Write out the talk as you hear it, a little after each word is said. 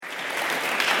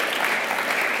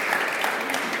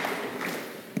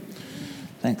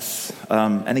Thanks.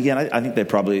 And again, I think they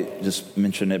probably just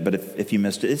mentioned it, but if you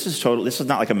missed it, this is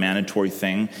not like a mandatory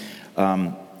thing.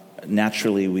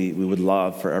 Naturally, we would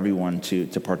love for everyone to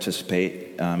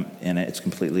participate in it. It's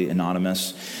completely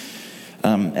anonymous.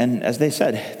 And as they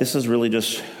said, this is really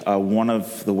just one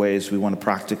of the ways we want to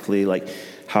practically,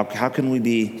 how can we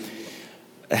be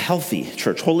a healthy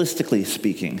church, holistically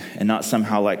speaking, and not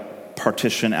somehow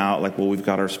partition out, we've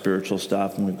got our spiritual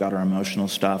stuff and we've got our emotional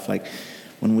stuff.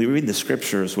 When we read the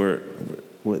scriptures,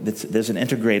 there's an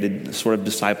integrated sort of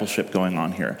discipleship going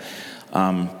on here.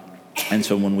 And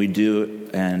so when we do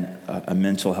a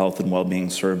mental health and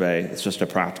well-being survey, it's just a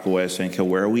practical way of saying, okay,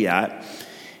 where are we at?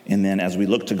 And then as we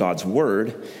look to God's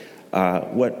word,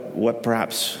 what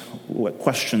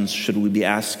questions should we be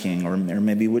asking, or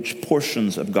maybe which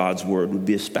portions of God's word would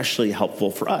be especially helpful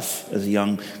for us as a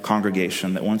young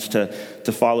congregation that wants to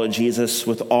follow Jesus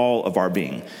with all of our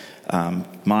being,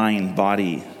 mind,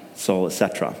 body, soul,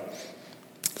 etc.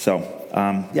 So,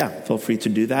 feel free to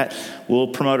do that. We'll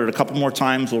promote it a couple more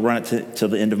times. We'll run it till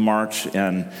the end of March,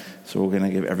 and so we're going to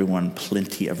give everyone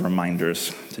plenty of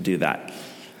reminders to do that.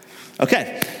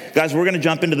 Okay, guys, we're going to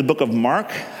jump into the book of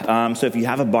Mark. So if you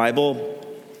have a Bible,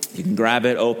 you can grab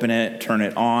it, open it, turn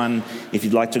it on. If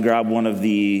you'd like to grab one of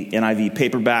the NIV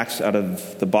paperbacks out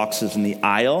of the boxes in the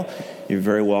aisle, you're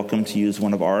very welcome to use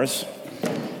one of ours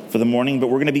for the morning. But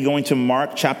we're going to be going to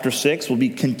Mark chapter 6. We'll be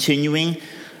continuing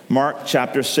Mark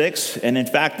chapter 6. And in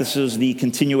fact, this is the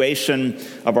continuation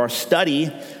of our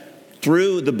study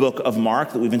through the book of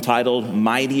Mark that we've entitled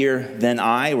Mightier Than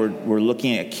I. We're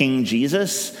looking at King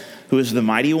Jesus, who is the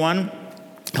mighty one,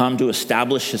 come to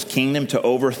establish his kingdom, to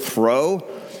overthrow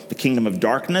the kingdom of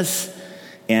darkness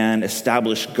and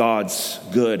establish God's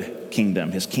good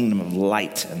kingdom, his kingdom of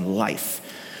light and life.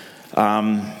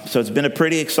 So it's been a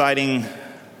pretty exciting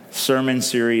sermon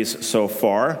series so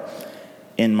far,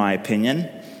 in my opinion.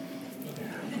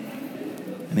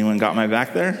 Anyone got my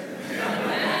back there?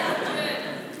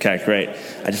 Okay, great.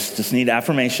 I just need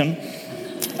affirmation.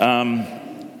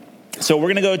 So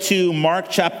we're going to go to Mark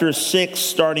chapter 6,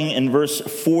 starting in verse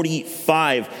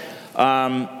 45.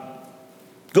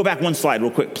 Go back one slide real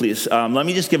quick, please. Let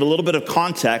me just give a little bit of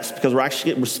context, because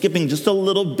we're skipping just a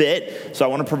little bit, so I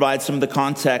want to provide some of the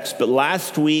context. But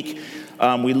last week,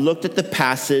 we looked at the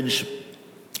passage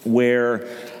where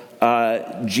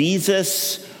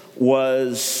Jesus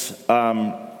was...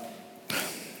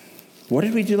 what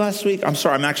did we do last week? I'm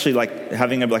sorry, I'm actually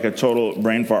having a total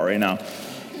brain fart right now.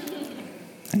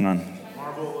 Hang on.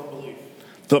 Marvel of unbelief.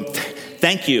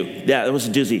 Thank you. Yeah, that was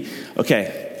a doozy.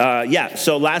 Okay.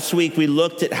 So last week we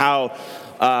looked at how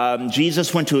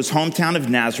Jesus went to his hometown of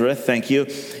Nazareth. Thank you.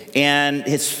 And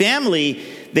his family,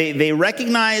 they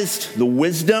recognized the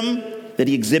wisdom that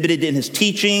he exhibited in his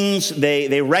teachings.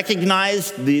 They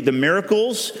recognized the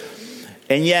miracles.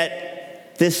 And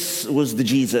yet this was the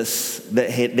Jesus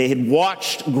that they had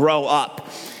watched grow up.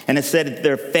 And it said that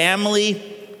their family...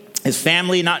 his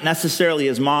family, not necessarily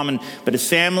his mom, but his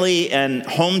family and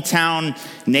hometown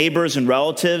neighbors and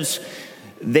relatives,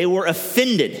 they were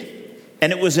offended.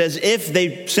 And it was as if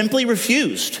they simply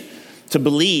refused to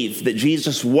believe that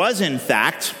Jesus was, in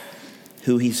fact,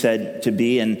 who he said to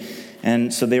be.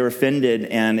 And so they were offended,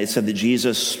 and it said that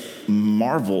Jesus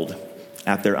marveled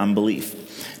at their unbelief.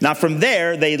 Now, from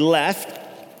there, they left,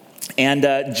 and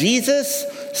Jesus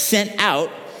sent out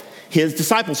his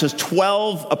disciples, his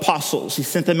 12 apostles. He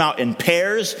sent them out in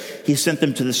pairs. He sent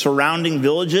them to the surrounding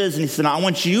villages. And he said, I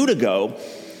want you to go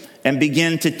and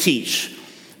begin to teach.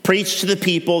 Preach to the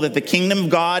people that the kingdom of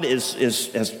God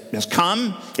has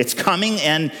come. It's coming,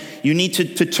 and you need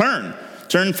to turn.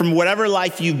 Turn from whatever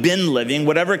life you've been living,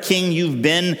 whatever king you've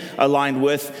been aligned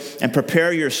with, and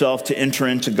prepare yourself to enter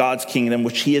into God's kingdom,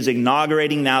 which he is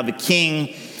inaugurating now. The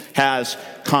king has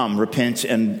come. Repent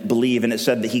and believe. And it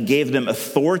said that he gave them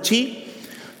authority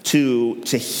to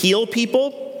heal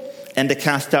people and to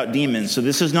cast out demons. So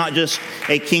this is not just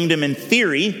a kingdom in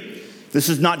theory. This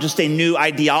is not just a new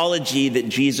ideology that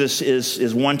Jesus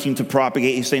is wanting to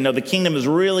propagate. He's saying, no, the kingdom is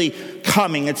really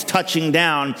coming. It's touching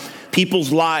down.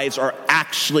 People's lives are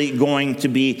actually going to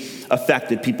be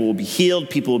affected. People will be healed.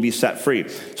 People will be set free.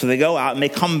 So they go out and they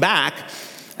come back,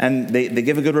 and they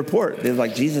give a good report. They're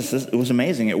like, Jesus, it was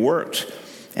amazing. It worked.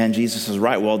 And Jesus is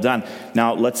right. Well done.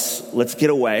 Now let's get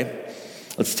away.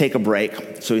 Let's take a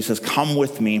break. So he says, come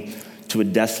with me to a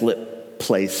desolate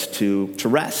place to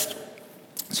rest.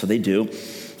 So they do.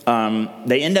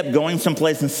 They end up going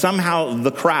someplace, and somehow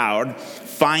the crowd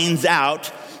finds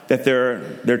out that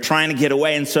they're trying to get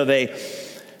away. And so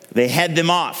they head them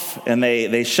off, and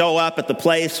they show up at the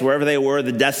place, wherever they were,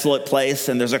 the desolate place.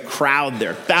 And there's a crowd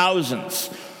there, thousands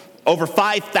Over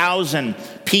 5,000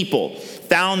 people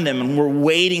found them and were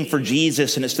waiting for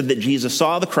Jesus. And it said that Jesus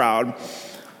saw the crowd,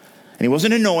 and he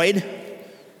wasn't annoyed.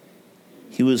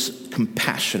 He was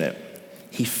compassionate.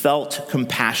 He felt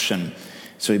compassion.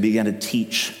 So he began to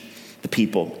teach the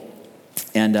people.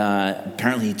 And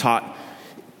apparently he taught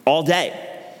all day.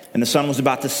 And the sun was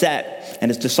about to set. And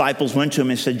his disciples went to him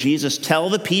and said, Jesus, tell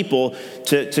the people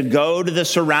to go to the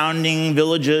surrounding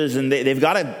villages, and they've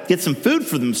got to get some food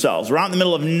for themselves. We're out in the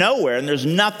middle of nowhere, and there's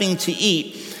nothing to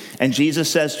eat. And Jesus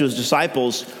says to his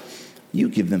disciples, you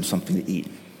give them something to eat.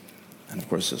 And of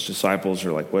course, his disciples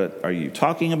are like, what are you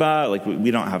talking about? Like,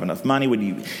 we don't have enough money.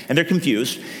 And they're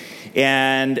confused.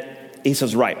 And he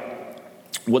says, right,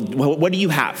 what do you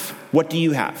have? What do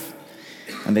you have?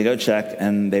 And they go check,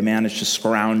 and they manage to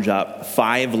scrounge up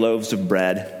 5 loaves of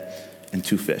bread and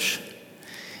 2 fish.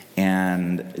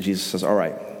 And Jesus says, all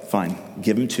right, fine,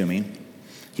 give them to me.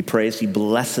 He prays, he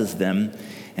blesses them,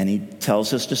 and he tells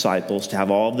his disciples to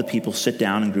have all of the people sit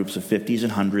down in groups of 50s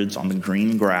and 100s on the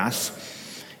green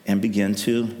grass and begin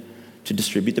to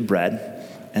distribute the bread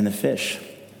and the fish.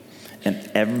 And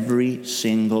every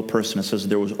single person, it says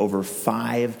there was over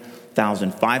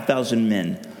 5,000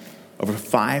 men, over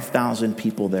 5,000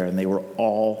 people there, and they were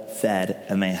all fed,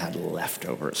 and they had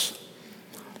leftovers.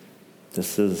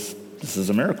 This is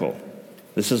a miracle.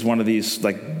 This is one of these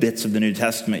like bits of the New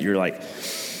Testament. You're like,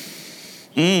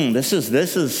 this is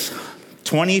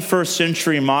 21st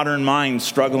century modern mind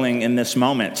struggling in this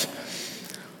moment.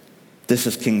 This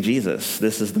is King Jesus.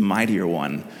 This is the mightier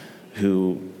one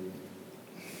who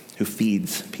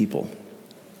feeds people.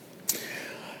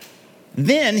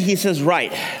 Then he says,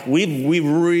 right, we've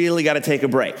really got to take a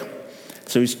break.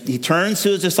 So he turns to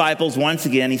his disciples once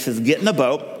again. He says, get in the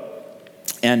boat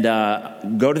and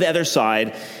go to the other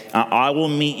side. I will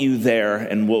meet you there,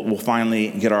 and we'll finally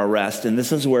get our rest. And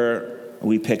this is where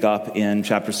we pick up in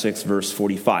chapter 6, verse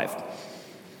 45.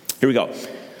 Here we go.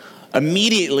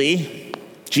 Immediately,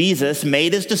 Jesus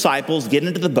made his disciples get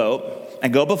into the boat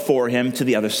and go before him to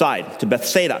the other side, to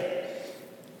Bethsaida,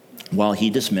 while he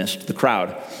dismissed the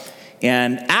crowd.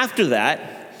 And after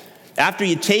that, after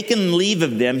he had taken leave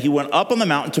of them, he went up on the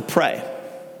mountain to pray.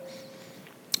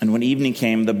 And when evening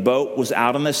came, the boat was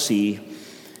out on the sea,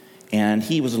 and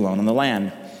he was alone on the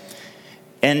land.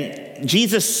 And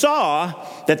Jesus saw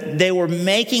that they were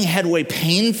making headway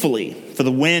painfully, for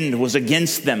the wind was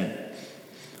against them.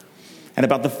 And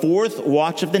about the 4th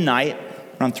watch of the night,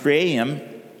 around 3 a.m.,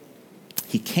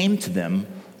 he came to them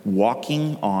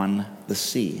walking on the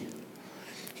sea.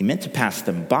 He meant to pass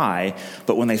them by,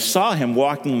 but when they saw him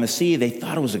walking on the sea, they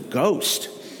thought it was a ghost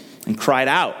and cried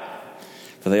out,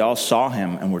 for they all saw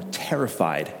him and were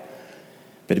terrified.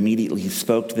 But immediately he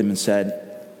spoke to them and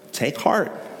said, take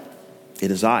heart, it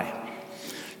is I.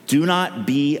 Do not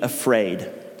be afraid.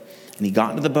 And he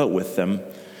got into the boat with them,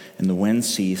 and the wind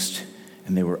ceased,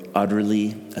 and they were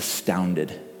utterly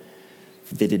astounded.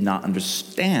 They did not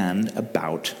understand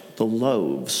about the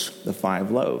loaves, the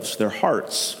 5 loaves. Their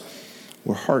hearts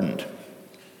were hardened.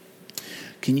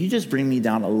 Can you just bring me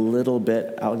down a little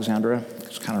bit, Alexandra?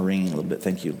 It's kind of ringing a little bit.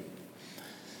 Thank you.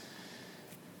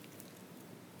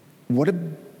 What a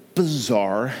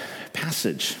bizarre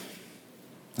passage.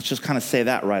 Let's just kind of say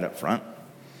that right up front.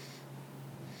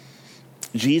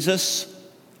 Jesus,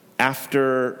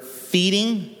 after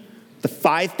feeding the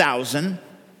 5,000,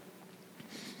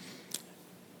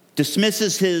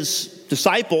 dismisses his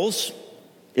disciples.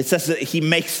 It says that he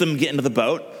makes them get into the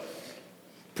boat.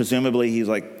 Presumably, he's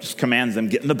like, just commands them,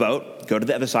 get in the boat, go to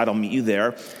the other side, I'll meet you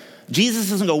there. Jesus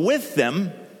doesn't go with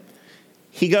them.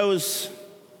 He goes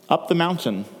up the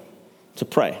mountain to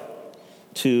pray,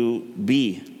 to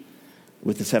be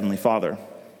with his heavenly Father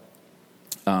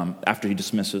after he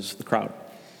dismisses the crowd.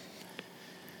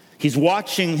 He's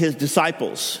watching his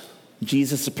disciples.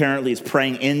 Jesus apparently is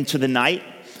praying into the night.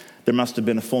 There must have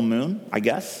been a full moon, I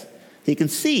guess. He can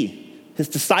see his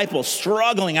disciples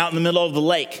struggling out in the middle of the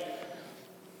lake,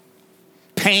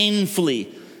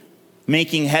 painfully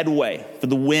making headway, for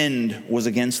the wind was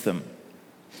against them.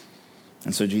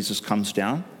 And so Jesus comes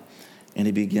down, and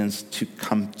he begins to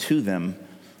come to them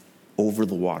over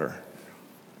the water.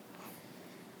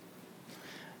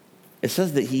 It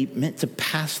says that he meant to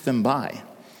pass them by,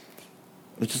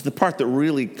 which is the part that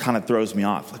really kind of throws me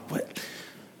off. Like, what?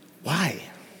 Why?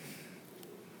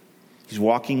 He's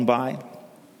walking by.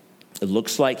 It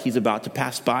looks like he's about to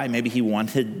pass by. Maybe he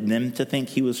wanted them to think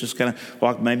he was just going to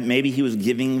walk. Maybe he was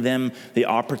giving them the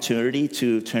opportunity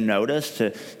to notice,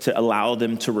 to allow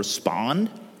them to respond,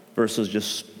 versus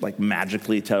just like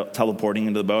magically teleporting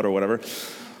into the boat or whatever.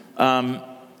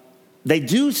 They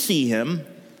do see him,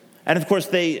 and of course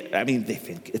they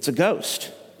think it's a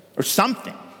ghost or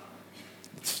something.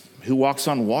 who walks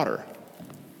on water.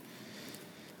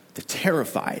 They're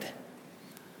terrified.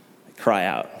 They cry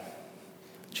out.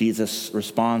 Jesus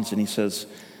responds and he says,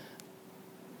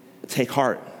 take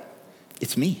heart.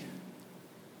 It's me.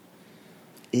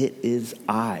 It is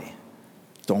I.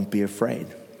 Don't be afraid.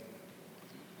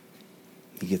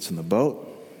 He gets in the boat.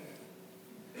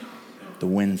 The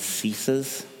wind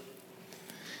ceases.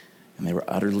 And they were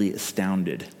utterly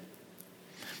astounded.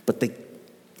 But they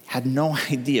had no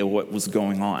idea what was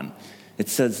going on. It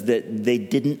says that they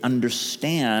didn't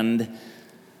understand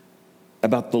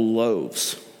about the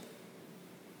loaves.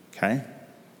 Okay?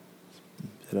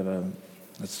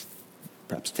 Let's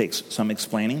perhaps takes some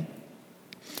explaining.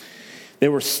 They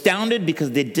were astounded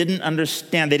because they didn't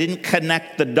understand. They didn't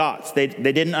connect the dots. They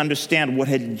didn't understand what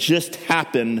had just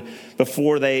happened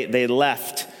before they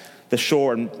left the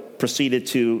shore and proceeded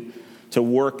to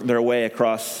work their way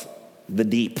across the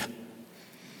deep.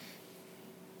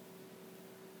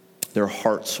 Their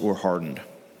hearts were hardened.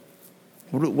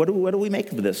 What do we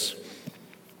make of this?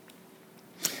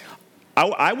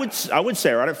 I would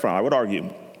say right up front, I would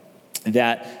argue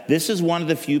that this is one of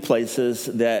the few places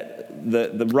that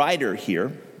the writer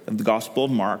here of the Gospel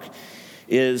of Mark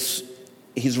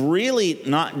he's really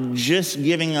not just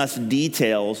giving us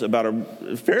details about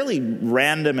a fairly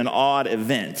random and odd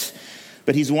event,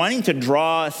 but he's wanting to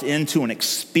draw us into an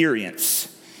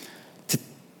experience, to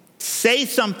say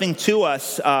something to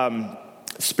us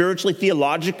spiritually,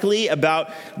 theologically,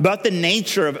 about the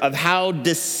nature of how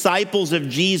disciples of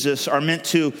Jesus are meant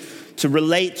to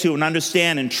relate to and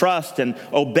understand and trust and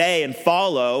obey and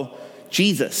follow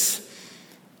Jesus.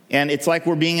 And it's like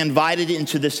we're being invited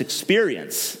into this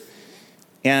experience.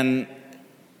 And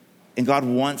God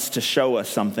wants to show us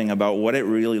something about what it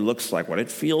really looks like, what it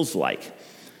feels like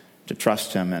to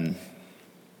trust him and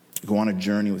go on a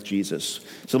journey with Jesus.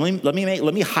 So let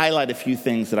me highlight a few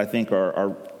things that I think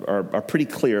are pretty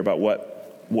clear about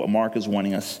what Mark is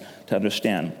wanting us to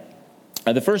understand.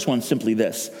 The first one's simply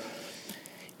this.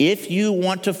 If you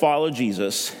want to follow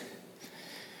Jesus,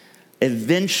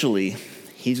 eventually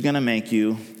he's going to make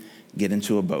you get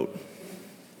into a boat.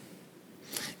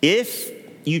 If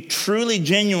you truly,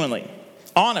 genuinely,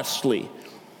 honestly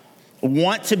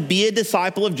want to be a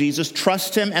disciple of Jesus,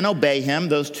 trust him and obey him,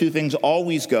 those two things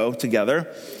always go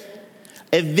together,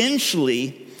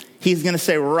 eventually he's going to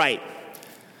say, right,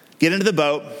 get into the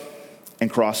boat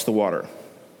and cross the water.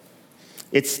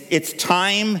 It's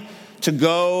time to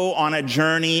go on a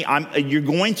journey. You're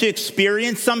going to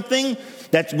experience something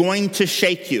that's going to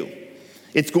shake you.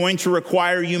 It's going to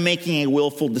require you making a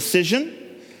willful decision.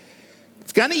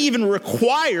 It's going to even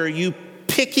require you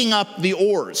picking up the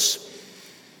oars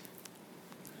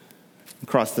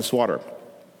across this water.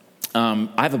 I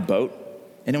have a boat.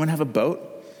 Anyone have a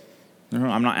boat? No,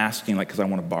 I'm not asking because I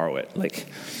want to borrow it.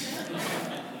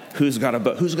 Who's got a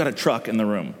boat? Who's got a truck in the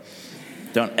room?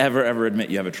 Don't ever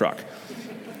admit you have a truck.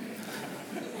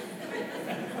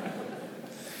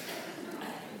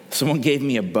 Someone gave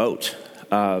me a boat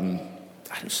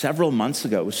several months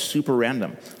ago. It was super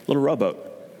random. A little rowboat.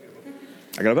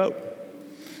 I got a boat.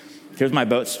 Here's my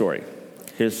boat story.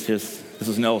 This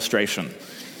is an illustration.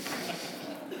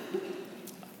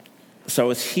 So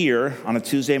it's here on a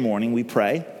Tuesday morning. We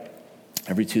pray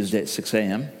every Tuesday at 6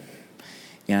 a.m.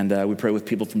 And we pray with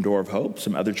people from Door of Hope,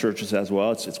 some other churches as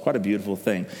well. It's quite a beautiful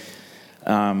thing.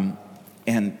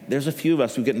 And there's a few of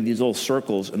us who get in these little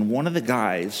circles, and one of the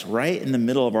guys, right in the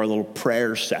middle of our little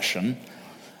prayer session,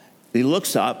 he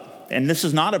looks up, and this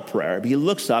is not a prayer, but he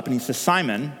looks up and he says,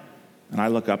 Simon, and I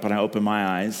look up and I open my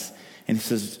eyes, and he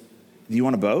says, do you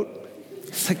want a boat?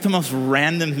 It's like the most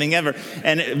random thing ever.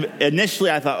 And initially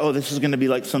I thought, oh, this is going to be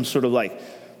like some sort of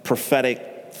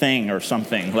prophetic thing or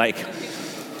something.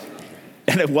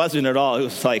 And it wasn't at all. It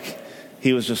was like,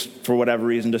 he was just, for whatever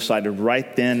reason, decided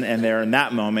right then and there in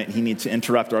that moment, he needs to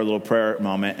interrupt our little prayer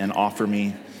moment and offer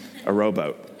me a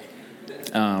rowboat.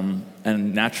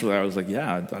 And naturally, I was like,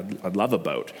 yeah, I'd love a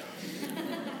boat.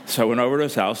 So I went over to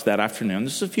his house that afternoon.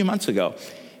 This is a few months ago.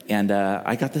 And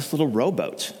I got this little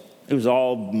rowboat. It was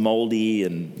all moldy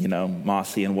and,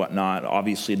 mossy and whatnot.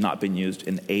 Obviously not been used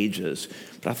in ages.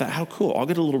 But I thought, how cool. I'll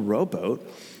get a little rowboat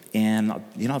and,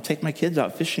 I'll take my kids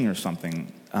out fishing or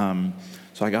something.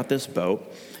 So I got this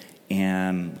boat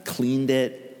and cleaned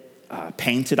it,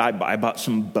 painted. I bought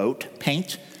some boat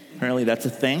paint. Apparently that's a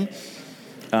thing.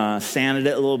 Sanded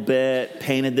it a little bit,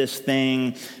 painted this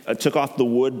thing, took off the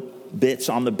wood bits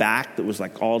on the back that was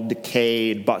like all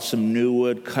decayed, bought some new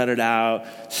wood, cut it out,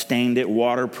 stained it,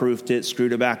 waterproofed it,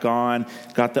 screwed it back on,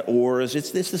 got the oars.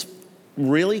 It's this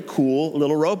really cool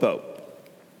little rowboat.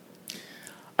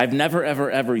 I've never,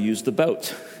 ever used the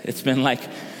boat. It's been like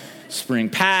Spring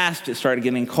passed, it started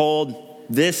getting cold.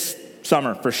 This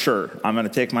summer, for sure, I'm going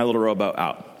to take my little rowboat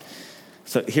out.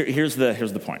 So here's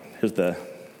the point.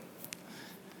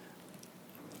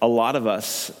 A lot of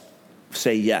us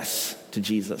say yes to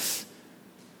Jesus.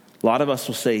 A lot of us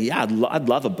will say, yeah, I'd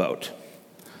love a boat.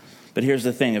 But here's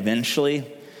the thing. Eventually,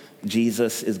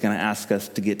 Jesus is going to ask us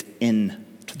to get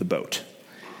into the boat.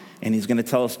 And he's going to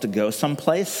tell us to go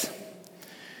someplace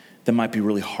that might be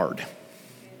really hard.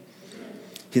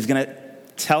 He's going to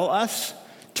tell us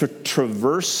to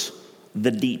traverse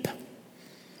the deep,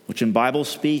 which in Bible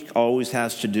speak always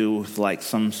has to do with like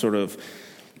some sort of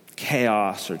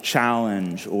chaos or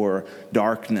challenge or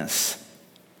darkness.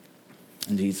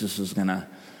 And Jesus is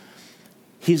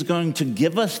he's going to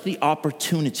give us the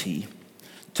opportunity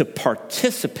to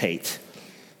participate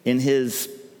in his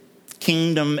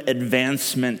kingdom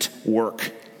advancement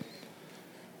work.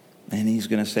 And he's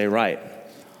going to say, right,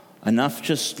 enough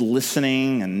just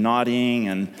listening and nodding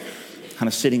and kind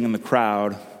of sitting in the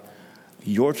crowd.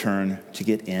 Your turn to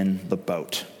get in the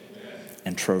boat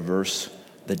and traverse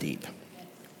the deep.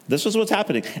 This is what's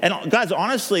happening. And guys,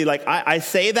 honestly, like I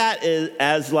say that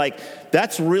as like,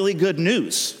 that's really good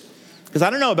news. Because I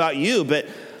don't know about you, but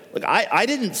like, I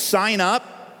didn't sign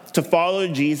up to follow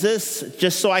Jesus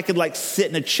just so I could like sit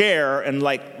in a chair and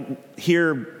like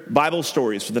hear Bible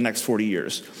stories for the next 40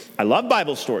 years. I love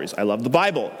Bible stories. I love the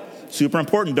Bible. Super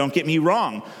important, don't get me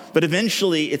wrong. But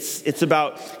eventually it's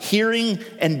about hearing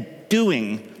and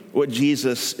doing what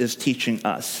Jesus is teaching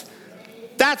us.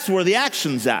 That's where the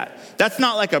action's at. That's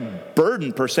not like a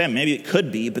burden per se. Maybe it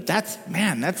could be, but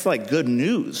that's like good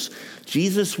news.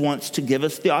 Jesus wants to give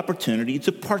us the opportunity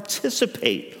to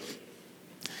participate.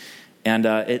 And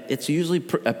it's usually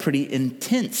a pretty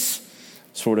intense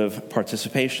sort of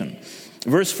participation.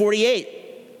 Verse 48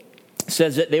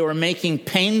 says that they were making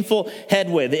painful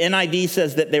headway. The NIV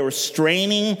says that they were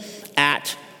straining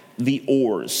at the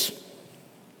oars.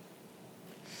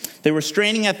 They were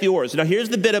straining at the oars. Now here's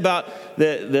the bit about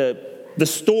the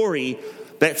story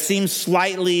that seems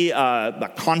slightly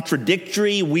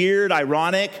contradictory, weird,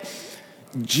 ironic.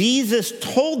 Jesus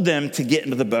told them to get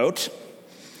into the boat.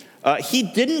 He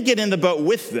didn't get in the boat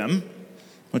with them,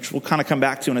 which we'll kind of come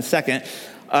back to in a second.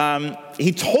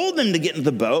 He told them to get into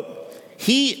the boat.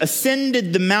 He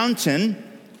ascended the mountain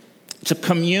to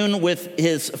commune with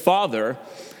his Father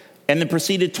and then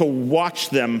proceeded to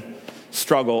watch them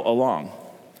struggle along.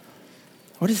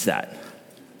 What is that?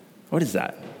 What is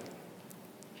that?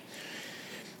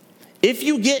 If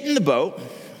you get in the boat,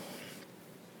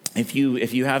 if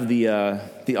you have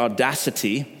the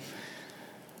audacity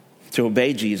to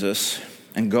obey Jesus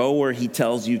and go where he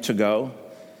tells you to go,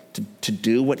 to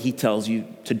do what he tells you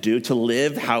to do, to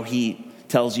live how he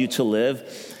tells you to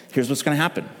live, here's what's going to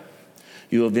happen.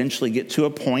 You'll eventually get to a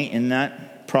point in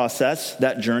that process,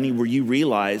 that journey, where you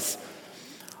realize,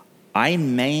 I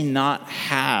may not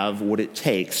have what it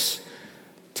takes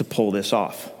to pull this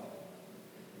off.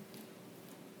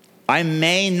 I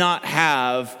may not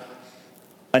have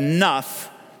enough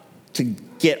to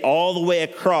get all the way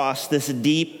across this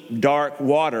deep, dark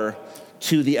water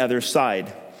to the other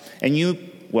side. And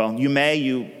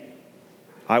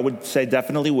I would say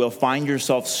definitely will find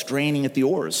yourself straining at the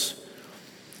oars.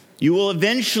 You will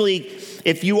eventually,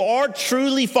 if you are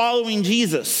truly following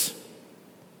Jesus,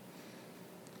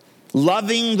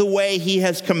 loving the way he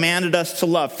has commanded us to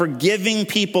love, forgiving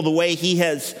people the way he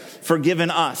has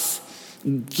forgiven us,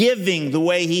 giving the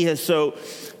way he has so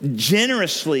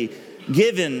generously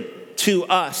given to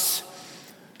us,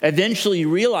 eventually you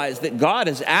realize that God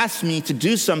has asked me to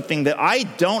do something that I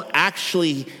don't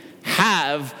actually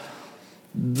have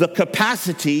the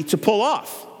capacity to pull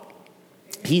off.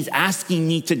 He's asking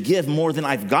me to give more than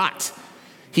I've got.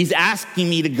 He's asking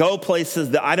me to go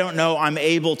places that I don't know I'm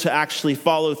able to actually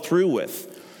follow through with.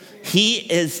 He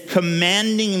is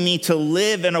commanding me to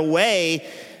live in a way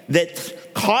that's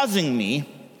causing me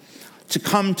to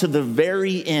come to the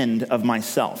very end of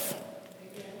myself.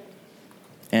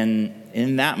 And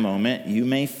in that moment, you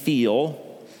may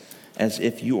feel as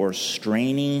if you are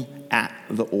straining at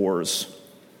the oars.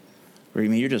 Or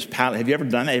you're just paddling. Have you ever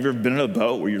done that? Have you ever been in a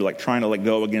boat where you're like trying to like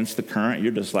go against the current?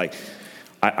 You're just like,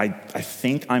 I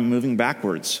think I'm moving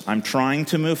backwards. I'm trying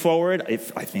to move forward. I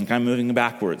think I'm moving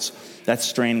backwards. That's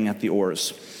straining at the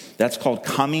oars. That's called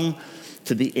coming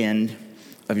to the end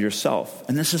of yourself.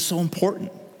 And this is so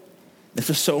important. This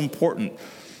is so important.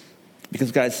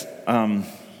 Because guys, how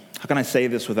can I say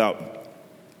this without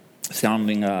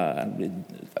sounding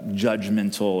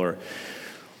judgmental?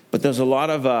 But there's a lot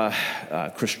of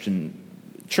Christian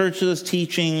churches,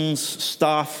 teachings,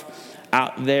 stuff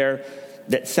out there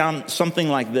that sound something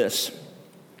like this.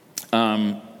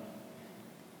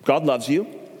 God loves you,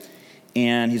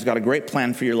 and he's got a great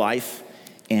plan for your life,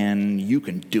 and you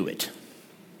can do it.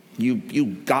 You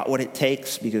got what it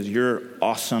takes because you're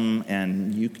awesome,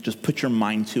 and you just put your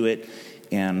mind to it,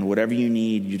 and whatever you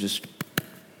need, you just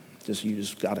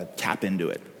got to tap into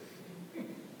it.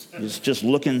 Just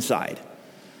look inside.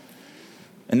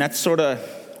 And that's sort of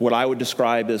what I would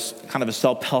describe as kind of a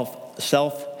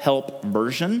self-help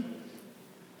version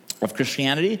of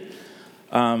Christianity.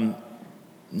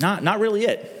 Not really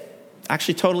it.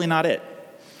 Actually, totally not it.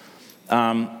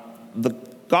 The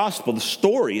gospel, the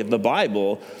story of the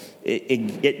Bible,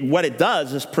 what it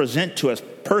does is present to us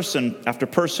person after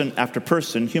person after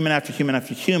person, human after human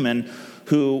after human,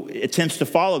 who attempts to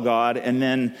follow God and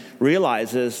then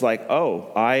realizes, like,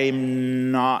 oh,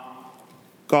 I'm not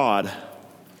God.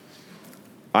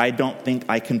 I don't think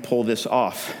I can pull this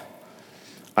off.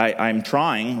 I'm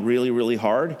trying really, really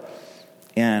hard,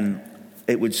 and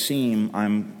it would seem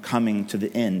I'm coming to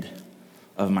the end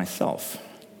of myself.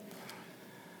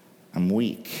 I'm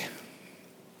weak.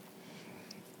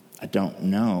 I don't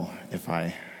know if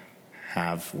I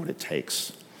have what it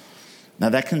takes. Now,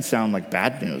 that can sound like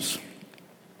bad news.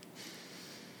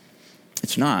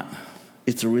 It's not.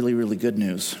 It's a really, really good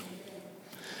news.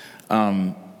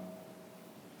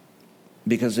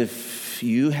 Because if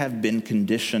you have been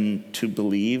conditioned to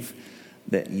believe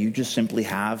that you just simply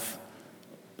have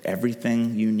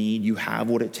everything you need, you have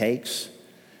what it takes,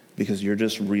 because you're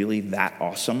just really that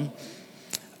awesome,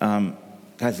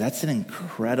 guys, that's an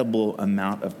incredible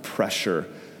amount of pressure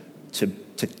to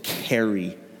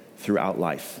carry throughout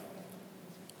life.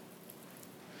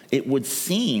 It would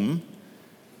seem,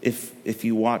 if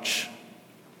you watch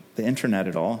the internet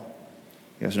at all,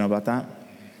 you guys know about that?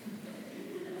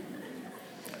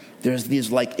 There's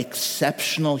these like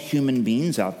exceptional human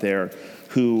beings out there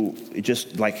who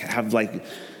just like have like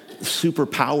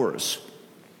superpowers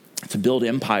to build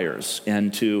empires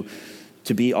and to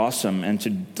be awesome and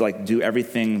to like do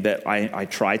everything that I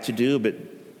try to do, but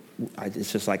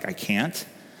it's just like I can't.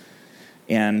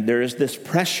 And there is this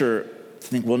pressure to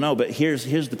think, well, no, but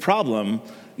here's the problem: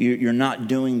 you're not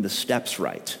doing the steps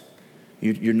right.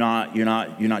 You're not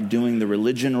doing the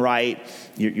religion right.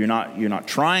 You're not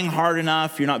trying hard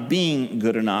enough. You're not being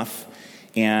good enough.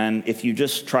 And if you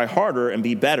just try harder and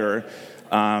be better,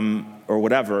 or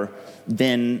whatever,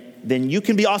 then you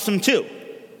can be awesome too.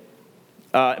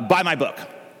 Buy my book,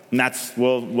 and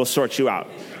we'll sort you out.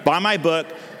 Buy my book,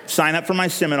 sign up for my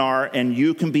seminar, and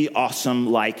you can be awesome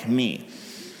like me.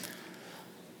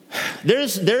 There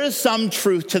is some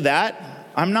truth to that.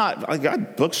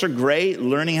 God, books are great,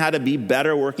 learning how to be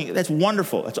better, working, that's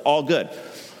wonderful, that's all good.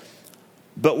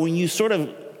 But when you sort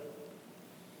of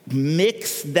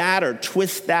mix that or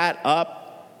twist that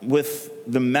up with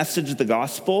the message of the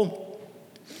gospel,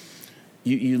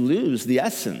 you lose the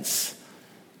essence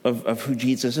of who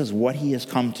Jesus is, what he has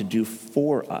come to do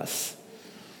for us.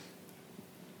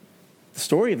 The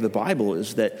story of the Bible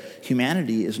is that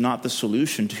humanity is not the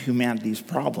solution to humanity's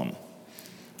problem.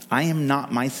 I am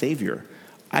not my savior.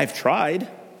 I've tried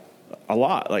a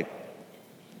lot. Like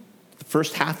the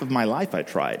first half of my life I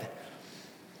tried.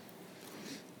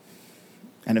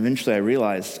 And eventually I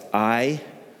realized I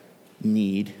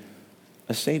need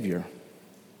a savior.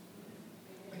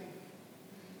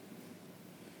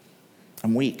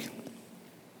 I'm weak.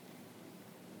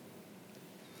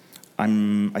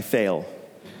 I fail.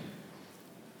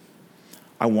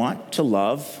 I want to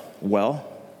love well.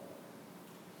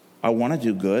 I want to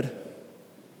do good.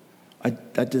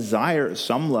 I desire at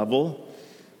some level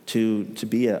to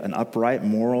be an upright,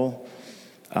 moral,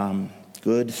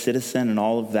 good citizen and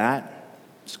all of that,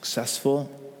 successful,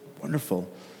 wonderful.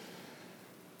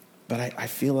 But I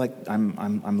feel like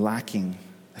I'm lacking.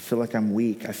 I feel like I'm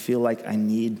weak. I feel like I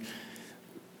need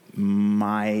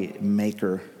my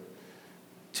maker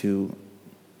to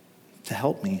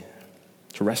help me,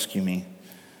 to rescue me,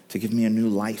 to give me a new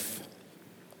life.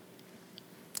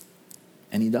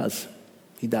 And he does.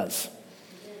 He does.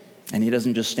 And he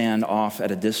doesn't just stand off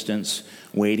at a distance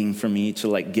waiting for me to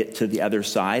like get to the other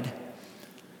side.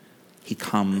 He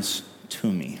comes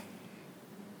to me.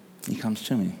 He comes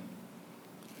to me.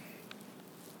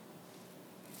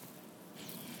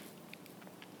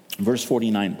 Verse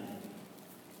 49.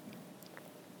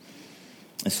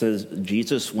 It says,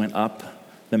 Jesus went up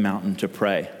the mountain to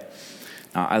pray.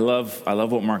 Now, I love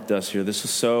what Mark does here. This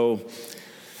is so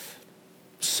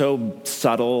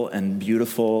subtle and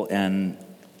beautiful and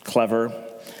clever.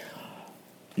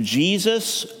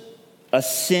 Jesus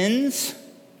ascends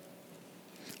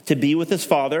to be with his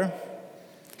Father.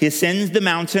 He ascends the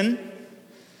mountain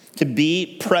to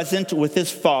be present with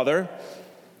his Father.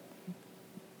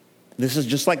 This is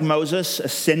just like Moses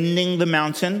ascending the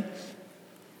mountain,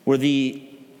 where the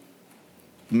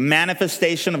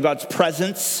manifestation of God's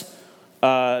presence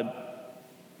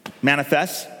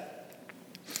manifests.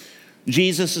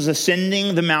 Jesus is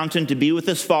ascending the mountain to be with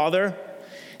his Father,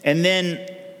 and then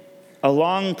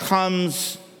along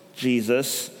comes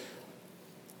Jesus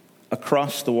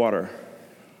across the water.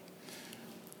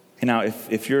 Now,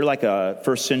 if you're like a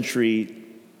first century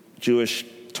Jewish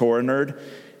Torah nerd,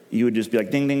 you would just be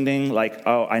like, ding, ding, ding, like,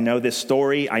 oh, I know this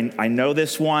story. I know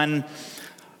this one.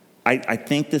 I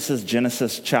think this is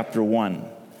Genesis chapter 1.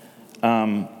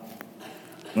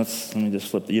 Let me just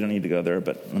flip. You don't need to go there,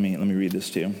 but let me read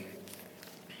this to you.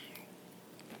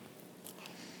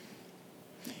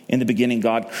 In the beginning,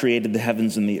 God created the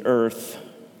heavens and the earth.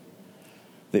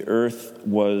 The earth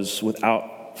was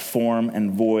without form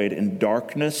and void, and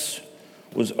darkness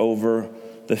was over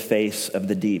the face of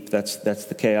the deep. That's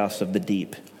the chaos of the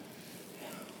deep.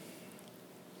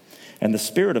 And the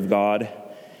Spirit of God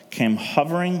came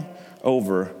hovering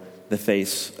over the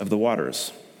face of the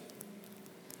waters.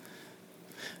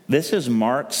 This is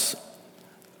Mark's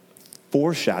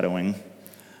foreshadowing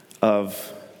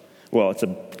of, well,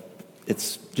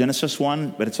 it's Genesis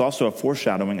 1, but it's also a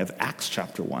foreshadowing of Acts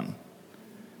chapter 1,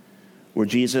 where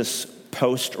Jesus,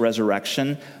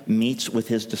 post-resurrection, meets with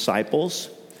his disciples,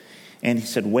 and he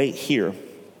said, wait here.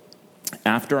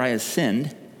 After I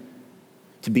ascend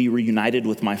to be reunited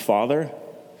with my Father,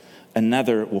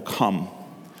 another will come,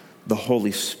 the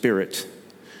Holy Spirit,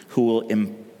 who will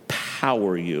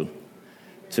empower you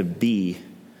to be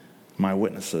my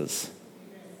witnesses.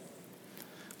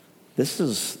 This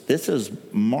is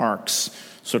Mark's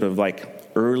sort of like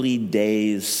early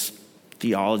days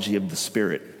theology of the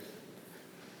Spirit.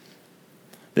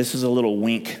 This is a little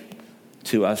wink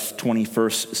to us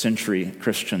 21st century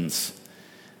Christians.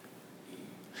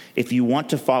 If you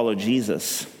want to follow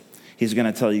Jesus, he's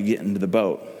going to tell you get into the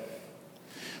boat.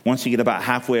 Once you get about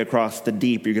halfway across the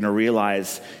deep, you're going to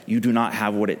realize you do not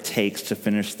have what it takes to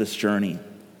finish this journey.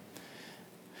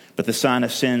 But the Son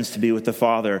ascends to be with the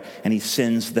Father, and he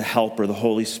sends the Helper, the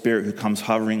Holy Spirit, who comes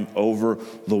hovering over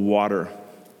the water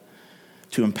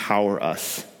to empower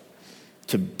us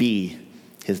to be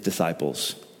his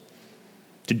disciples,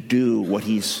 to do what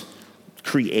he's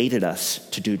created us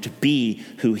to do, to be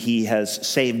who he has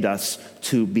saved us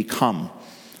to become.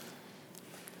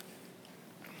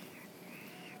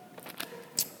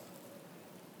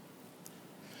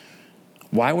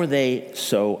 Why were they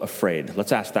so afraid?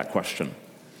 Let's ask that question.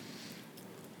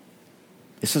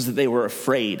 It says that they were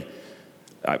afraid.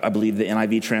 I believe the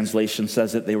NIV translation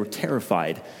says that they were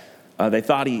terrified. They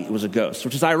thought he was a ghost,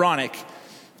 which is ironic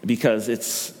because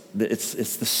it's the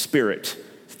Spirit.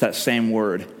 It's that same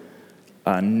word,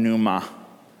 pneuma.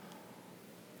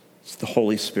 It's the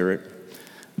Holy Spirit.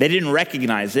 They didn't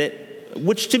recognize it,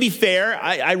 which, to be fair,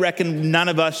 I reckon none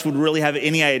of us would really have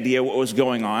any idea what was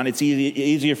going on. It's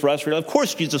easier for us to realize, of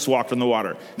course Jesus walked on the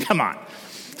water. Come on.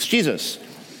 It's Jesus.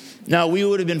 No, we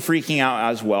would have been freaking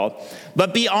out as well.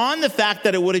 But beyond the fact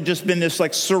that it would have just been this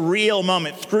like surreal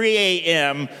moment, 3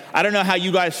 a.m., I don't know how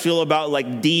you guys feel about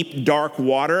like deep, dark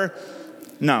water.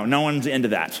 No one's into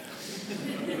that.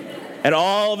 And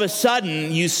all of a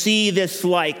sudden, you see this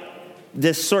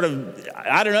sort of,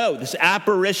 I don't know, this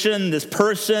apparition, this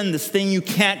person, this thing you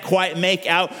can't quite make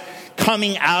out,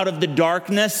 coming out of the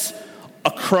darkness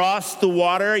across the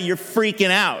water. You're freaking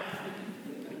out.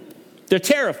 They're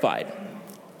terrified.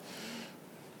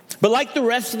 But like the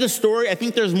rest of the story, I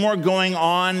think there's more going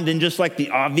on than just like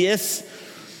the obvious.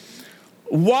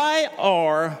 Why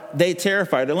are they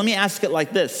terrified? And let me ask it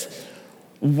like this.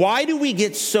 Why do we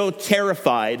get so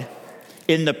terrified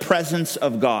in the presence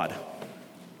of God?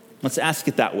 Let's ask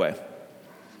it that way.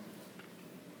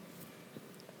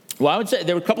 Well, I would say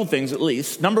there were a couple things at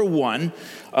least. Number one,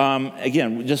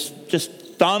 again, just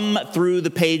thumb through the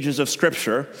pages of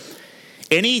Scripture.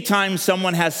 Anytime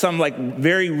someone has some like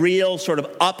very real sort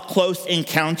of up close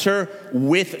encounter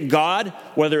with God,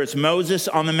 whether it's Moses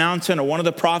on the mountain or one of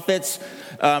the prophets,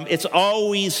 it's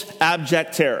always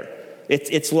abject terror.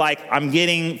 It's like I'm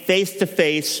getting face to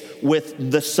face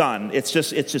with the Son. It's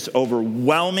just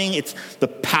overwhelming. The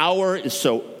power is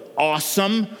so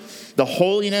awesome. The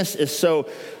holiness is so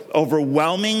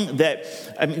overwhelming that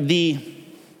the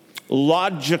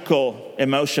logical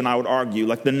emotion, I would argue,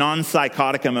 like the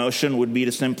non-psychotic emotion would be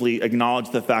to simply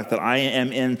acknowledge the fact that I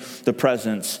am in the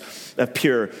presence of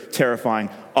pure, terrifying,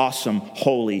 awesome,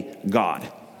 holy God.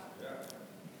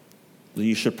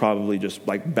 You should probably just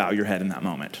like bow your head in that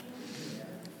moment.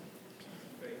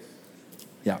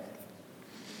 Yeah.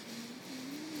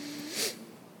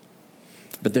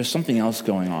 But there's something else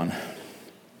going on.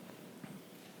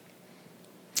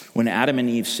 When Adam and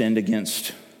Eve sinned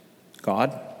against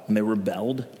God, when they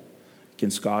rebelled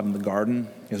against God in the garden,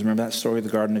 you guys remember that story, the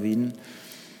Garden of Eden?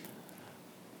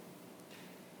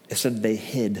 It said they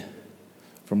hid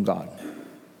from God.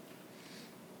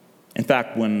 In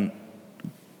fact, when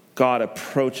God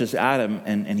approaches Adam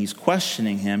and he's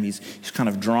questioning him, he's kind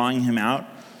of drawing him out.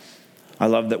 I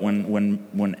love that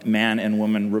when man and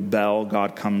woman rebel,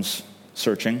 God comes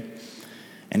searching.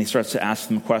 And he starts to ask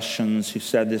them questions. Who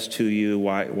said this to you?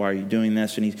 Why are you doing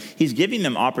this? And he's giving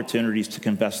them opportunities to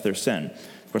confess their sin.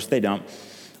 Of course, they don't,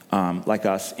 like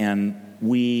us. And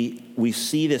we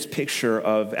see this picture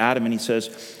of Adam, and he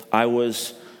says, I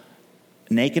was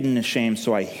naked and ashamed,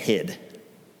 so I hid.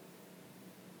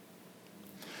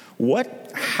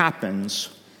 What happens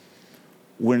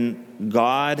when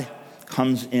God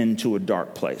comes into a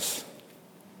dark place?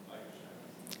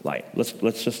 Light.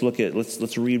 Let's just look at,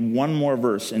 let's read one more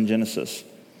verse in Genesis.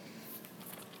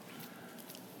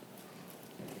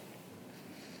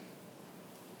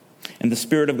 And the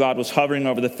Spirit of God was hovering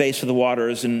over the face of the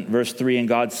waters in verse 3, and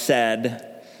God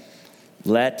said,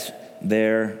 let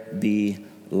there be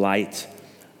light.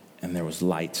 And there was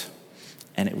light,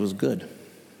 and it was good.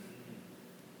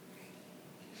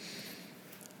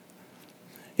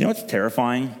 You know what's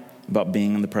terrifying about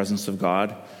being in the presence of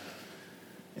God?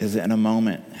 Is that in a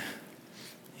moment,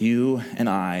 you and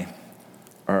I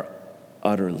are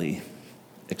utterly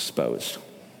exposed.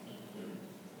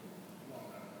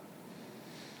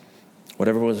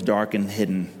 Whatever was dark and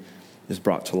hidden is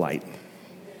brought to light.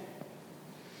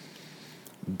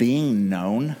 Being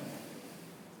known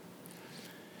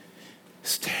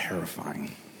is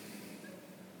terrifying.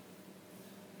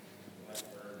 It's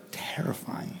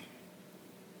terrifying.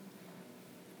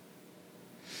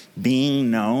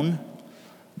 Being known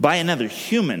by another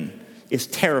human is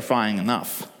terrifying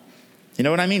enough. You know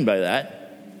what I mean by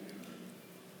that?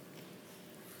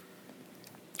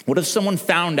 What if someone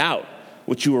found out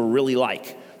what you were really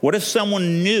like? What if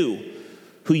someone knew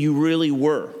who you really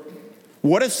were?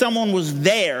 What if someone was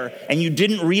there and you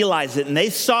didn't realize it and they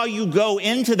saw you go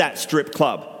into that strip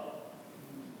club?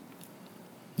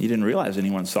 You didn't realize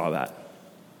anyone saw that.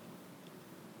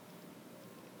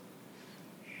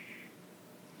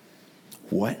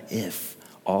 What if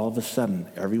all of a sudden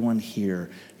everyone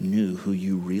here knew who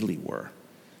you really were?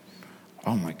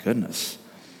 Oh my goodness.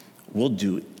 We'll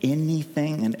do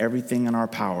anything and everything in our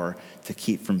power to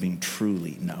keep from being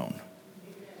truly known.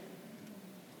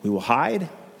 We will hide,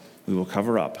 we will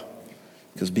cover up,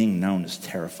 because being known is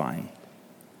terrifying.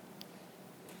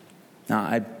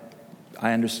 Now,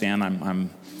 I understand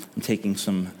I'm taking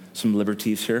some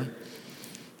liberties here,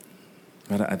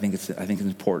 but I think it's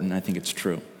important. I think it's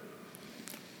true.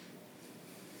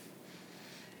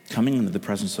 Coming into the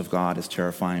presence of God is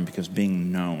terrifying because being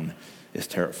known is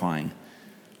terrifying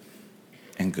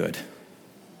and good.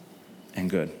 And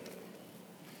good.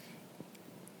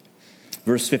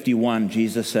 Verse 51,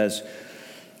 Jesus says,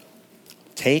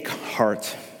 "Take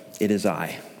heart, it is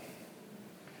I.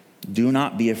 Do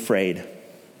not be afraid."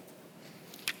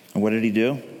 And what did he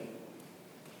do?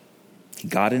 He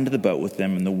got into the boat with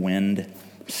them and the wind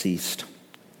ceased.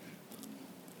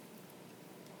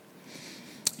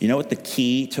 You know what the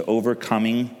key to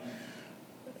overcoming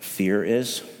fear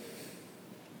is?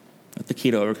 What the key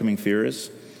to overcoming fear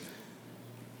is?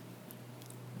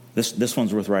 This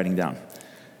one's worth writing down.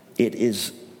 It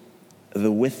is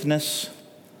the witness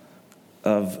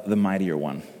of the mightier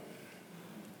one.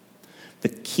 The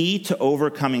key to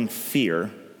overcoming fear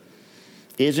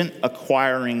isn't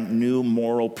acquiring new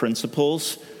moral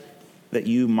principles that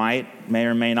you may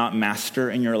or may not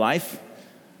master in your life.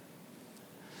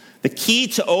 The key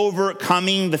to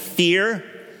overcoming the fear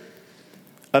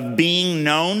of being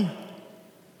known,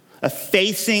 of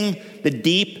facing the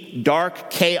deep, dark,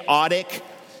 chaotic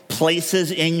places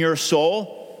in your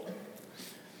soul,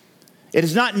 it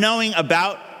is not knowing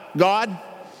about God.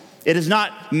 It is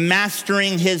not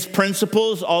mastering his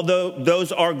principles, although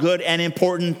those are good and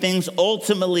important things.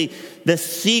 Ultimately, the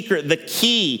secret, the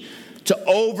key to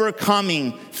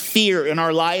overcoming fear in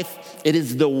our life, it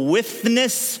is the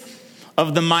witness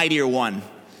of the mightier one.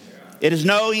 It is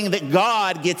knowing that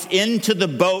God gets into the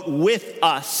boat with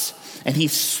us and he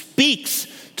speaks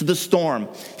to the storm.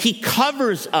 He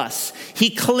covers us. He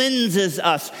cleanses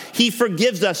us. He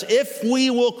forgives us if we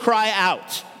will cry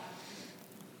out.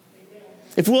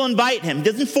 If we'll invite him. He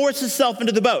doesn't force himself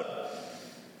into the boat.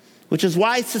 Which is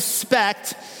why I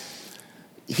suspect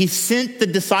he sent the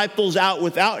disciples out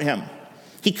without him.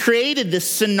 He created this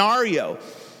scenario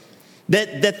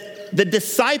that the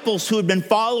disciples who had been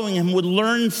following him would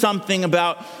learn something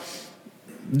about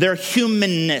their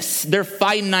humanness, their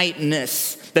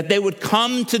finiteness, that they would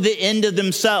come to the end of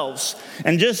themselves.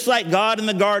 And just like God in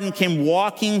the garden came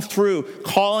walking through,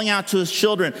 calling out to his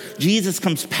children, Jesus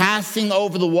comes passing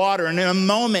over the water. And in a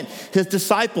moment, his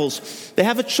disciples, they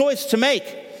have a choice to make.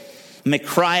 And they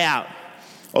cry out.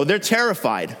 Oh, they're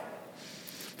terrified.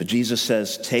 But Jesus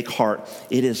says, take heart,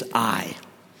 it is I.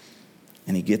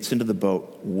 And he gets into the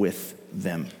boat with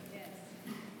them.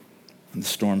 And the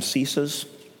storm ceases,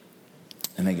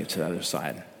 and they get to the other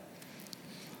side.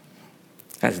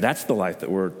 Guys, that's the life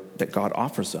that God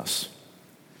offers us.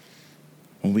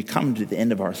 When we come to the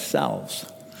end of ourselves,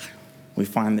 we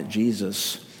find that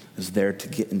Jesus is there to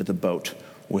get into the boat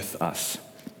with us.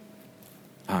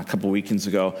 A couple weekends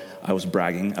ago, I was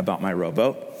bragging about my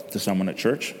rowboat to someone at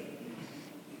church.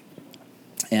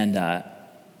 And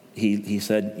he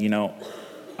said, you know,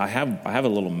 I have a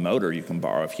little motor you can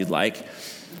borrow if you'd like.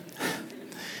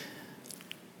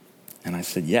 And I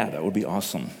said, yeah, that would be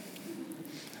awesome.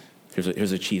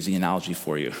 Here's a cheesy analogy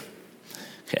for you.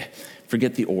 Okay,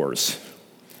 forget the oars.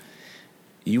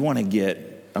 You want to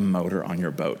get a motor on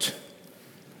your boat.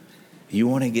 You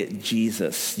want to get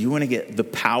Jesus. You want to get the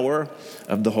power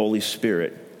of the Holy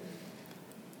Spirit.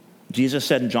 Jesus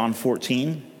said in John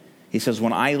 14, he says,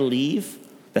 when I leave,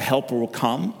 the Helper will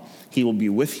come. He will be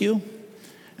with you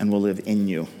and will live in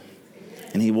you.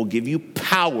 And he will give you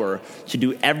power to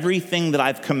do everything that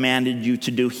I've commanded you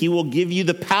to do. He will give you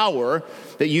the power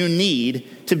that you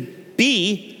need to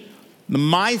be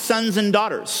my sons and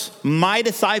daughters, my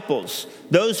disciples,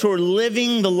 those who are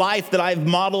living the life that I've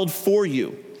modeled for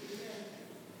you.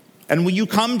 And when you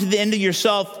come to the end of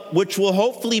yourself, which will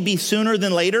hopefully be sooner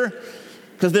than later,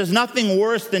 because there's nothing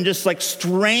worse than just like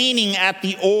straining at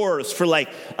the oars for like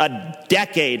a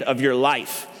decade of your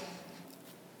life.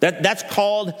 That's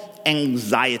called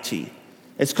anxiety.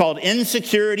 It's called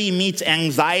insecurity meets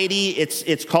anxiety.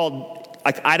 It's called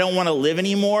like I don't want to live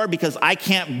anymore because I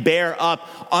can't bear up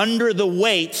under the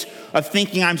weight of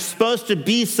thinking I'm supposed to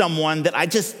be someone that I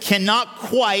just cannot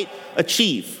quite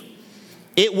achieve.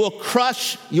 It will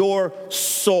crush your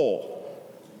soul.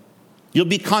 You'll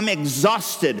become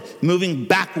exhausted moving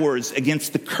backwards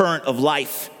against the current of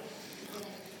life.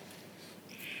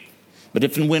 But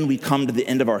if and when we come to the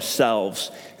end of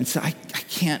ourselves and say, I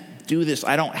can't do this.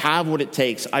 I don't have what it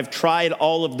takes. I've tried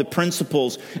all of the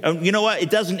principles. And you know what? It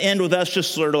doesn't end with us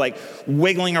just sort of like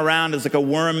wiggling around as like a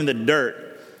worm in the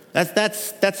dirt.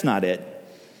 That's not it.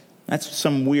 That's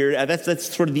some weird,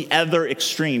 that's sort of the other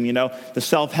extreme, you know, the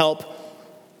self-help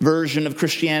version of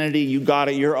Christianity. You got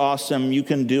it. You're awesome. You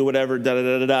can do whatever,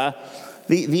 da-da-da-da-da.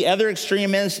 The other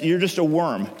extreme is you're just a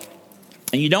worm.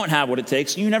 And you don't have what it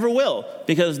takes, and you never will,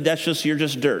 because you're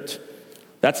just dirt.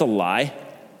 That's a lie.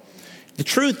 The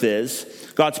truth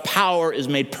is, God's power is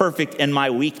made perfect in my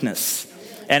weakness.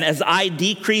 And as I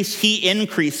decrease, he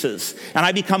increases. And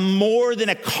I become more than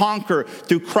a conqueror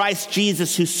through Christ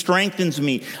Jesus who strengthens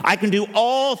me. I can do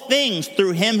all things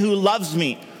through him who loves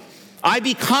me. I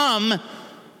become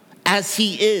as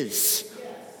he is.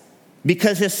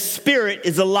 Because his spirit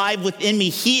is alive within me.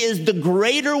 He is the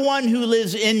greater one who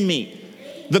lives in me.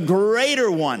 The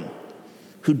greater one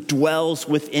who dwells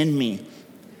within me.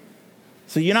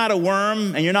 So you're not a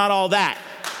worm and you're not all that.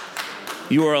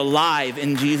 You are alive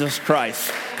in Jesus Christ.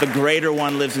 The greater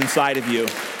one lives inside of you.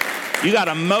 You got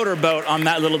a motorboat on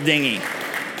that little dinghy.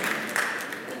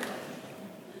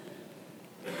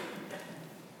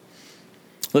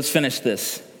 Let's finish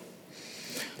this.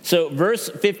 So verse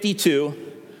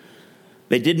 52,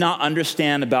 they did not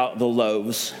understand about the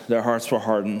loaves. Their hearts were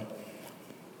hardened.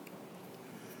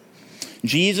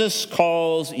 Jesus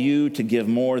calls you to give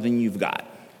more than you've got.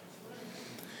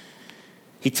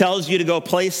 He tells you to go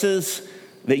places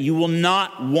that you will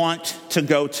not want to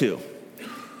go to.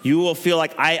 You will feel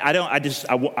like,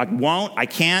 I won't, I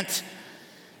can't.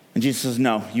 And Jesus says,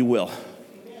 no, you will.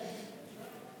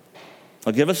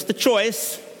 He'll give us the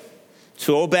choice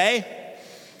to obey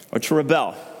or to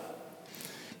rebel.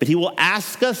 But he will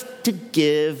ask us to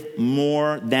give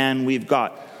more than we've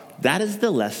got. That is the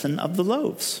lesson of the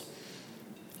loaves.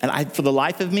 And for the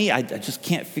life of me, I just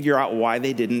can't figure out why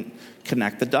they didn't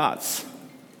connect the dots.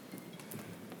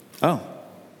 Oh,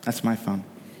 that's my phone.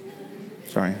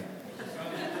 Sorry.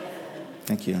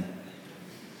 Thank you.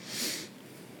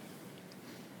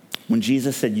 When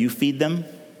Jesus said, you feed them,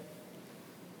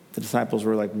 the disciples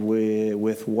were like,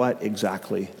 with what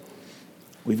exactly?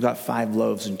 We've got 5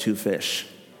 loaves and 2 fish.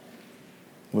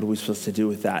 What are we supposed to do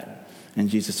with that? And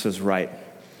Jesus says, right,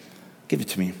 give it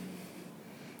to me.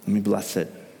 Let me bless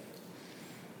it.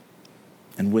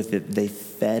 And with it, they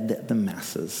fed the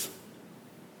masses.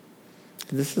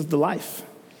 This is the life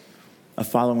of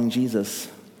following Jesus.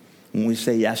 When we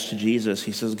say yes to Jesus,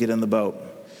 he says, get in the boat.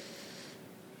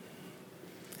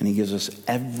 And he gives us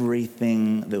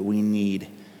everything that we need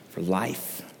for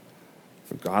life,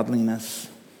 for godliness,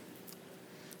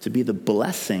 to be the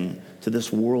blessing to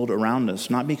this world around us.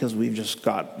 Not because we've just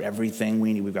got everything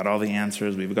we need. We've got all the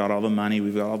answers. We've got all the money.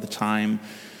 We've got all the time.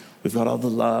 We've got all the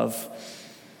love.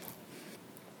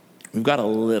 We've got a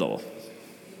little.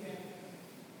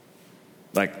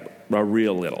 Like a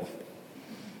real little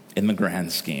in the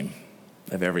grand scheme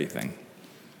of everything.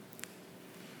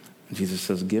 Jesus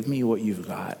says, give me what you've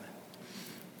got.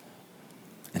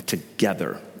 And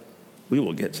together, we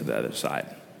will get to the other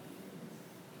side.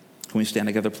 Can we stand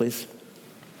together, please?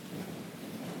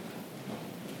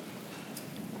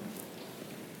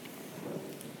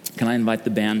 Can I invite the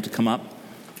band to come up?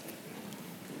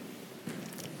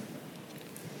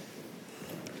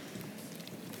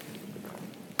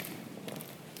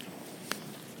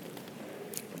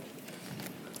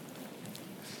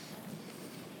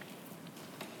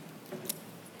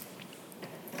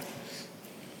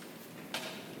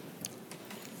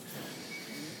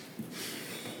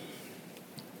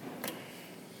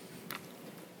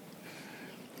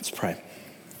 Let's pray.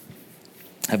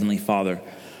 Heavenly Father,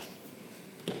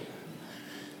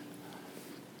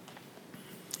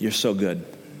 you're so good.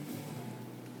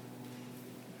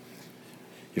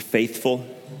 You're faithful.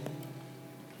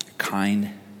 You're kind.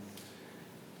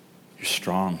 You're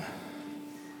strong.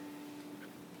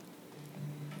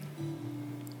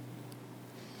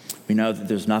 We know that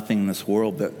there's nothing in this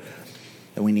world that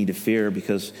we need to fear,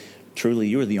 because truly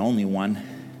you are the only one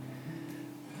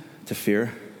to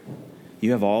fear.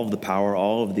 You have all of the power,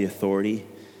 all of the authority.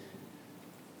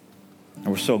 And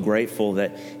we're so grateful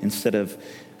that instead of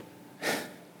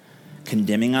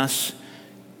condemning us,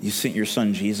 you sent your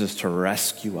son Jesus to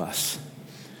rescue us.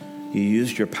 You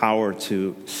used your power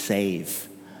to save.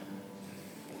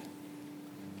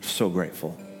 So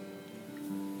grateful.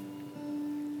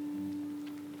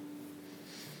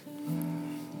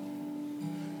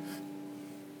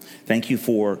 Thank you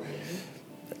for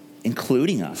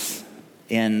including us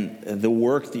in the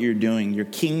work that you're doing, your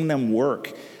kingdom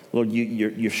work. Lord,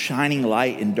 you're shining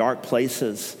light in dark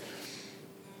places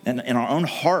and in our own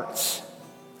hearts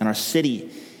and our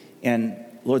city. And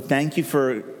Lord, thank you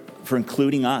for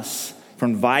including us, for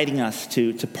inviting us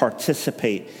to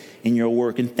participate in your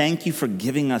work. And thank you for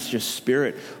giving us your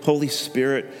Spirit. Holy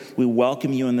Spirit, we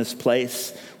welcome you in this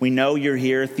place. We know you're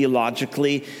here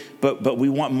theologically, but we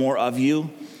want more of you.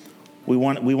 We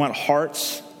want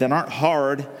hearts that aren't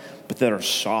hard, but that are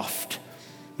soft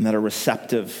and that are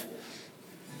receptive.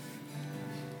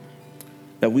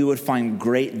 That we would find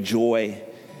great joy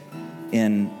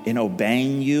in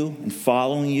obeying you and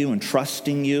following you and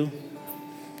trusting you.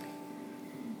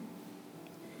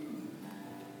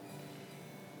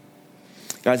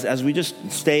 Guys, as we just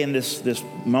stay in this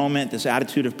moment, this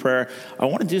attitude of prayer, I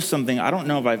want to do something. I don't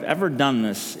know if I've ever done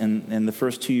this in the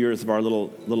first 2 years of our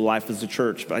little life as a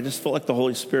church, but I just felt like the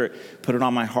Holy Spirit put it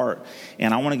on my heart.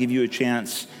 And I want to give you a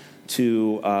chance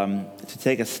to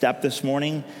take a step this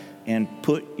morning and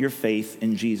put your faith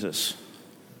in Jesus.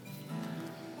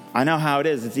 I know how it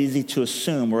is. It's easy to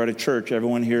assume we're at a church.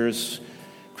 Everyone here is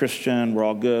Christian. We're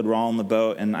all good. We're all in the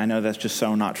boat. And I know that's just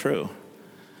so not true.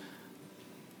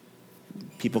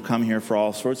 People come here for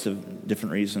all sorts of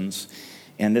different reasons.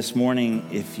 And this morning,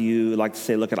 if you like to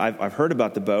say, look, I've heard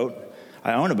about the boat.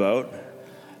 I own a boat.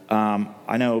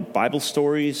 I know Bible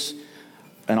stories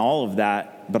and all of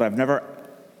that, but I've never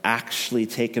actually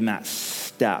taken that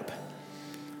step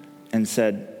and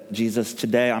said, Jesus,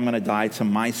 today I'm going to die to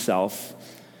myself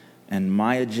and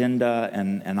my agenda,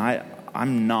 and I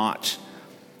am not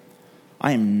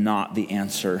the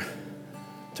answer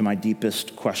to my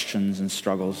deepest questions and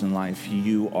struggles in life.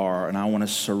 You are, and I want to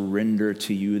surrender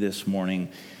to you this morning.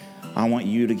 I want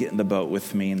you to get in the boat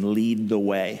with me and lead the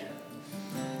way.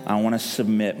 I want to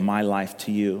submit my life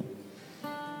to you.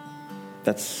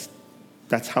 That's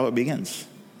how it begins.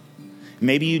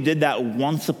 Maybe you did that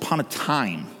once upon a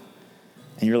time,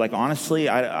 and you're like, honestly,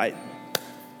 I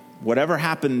whatever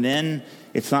happened then,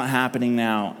 it's not happening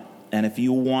now. And if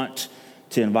you want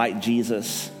to invite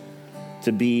Jesus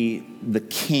to be the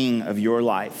king of your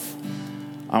life,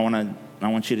 I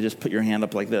want you to just put your hand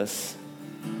up like this.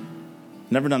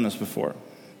 Never done this before,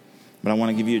 but I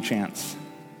want to give you a chance.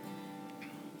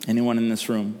 Anyone in this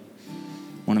room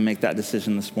want to make that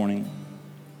decision this morning?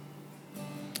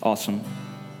 Awesome.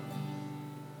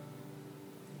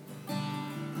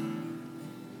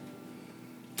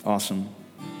 Awesome.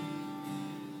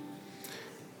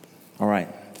 All right,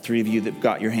 3 of you that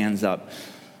got your hands up,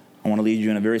 I want to lead you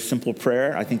in a very simple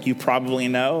prayer. I think you probably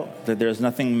know that there's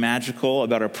nothing magical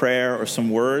about a prayer or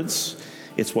some words.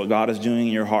 It's what God is doing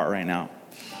in your heart right now.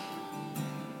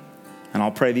 And And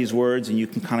I'll pray these words, and you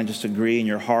can kind of just agree in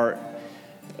your heart,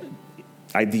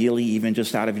 ideally even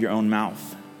just out of your own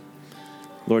mouth.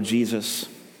 Lord Jesus,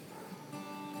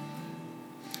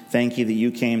 thank you that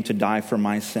you came to die for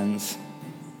my sins.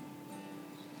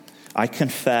 I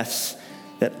confess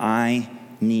that I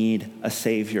need a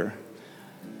Savior.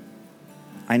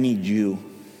 I need you.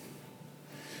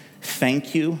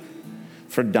 Thank you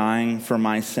for dying for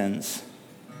my sins.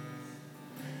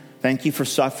 Thank you for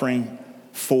suffering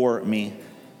for me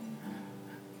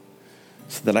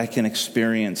so that I can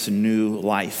experience new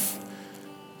life,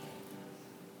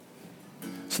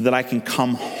 so that I can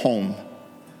come home,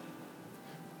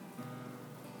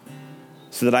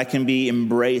 so that I can be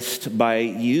embraced by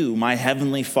you, my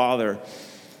Heavenly Father,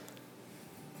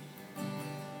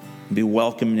 and be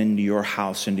welcomed into your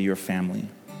house, into your family.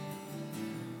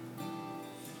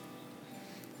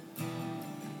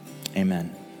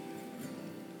 Amen.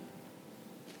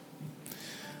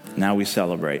 Now we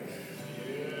celebrate.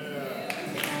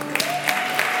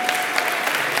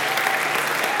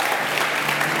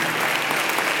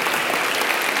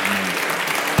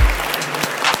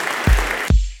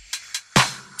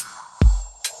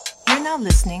 You're now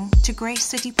listening to Grace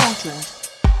City Portland.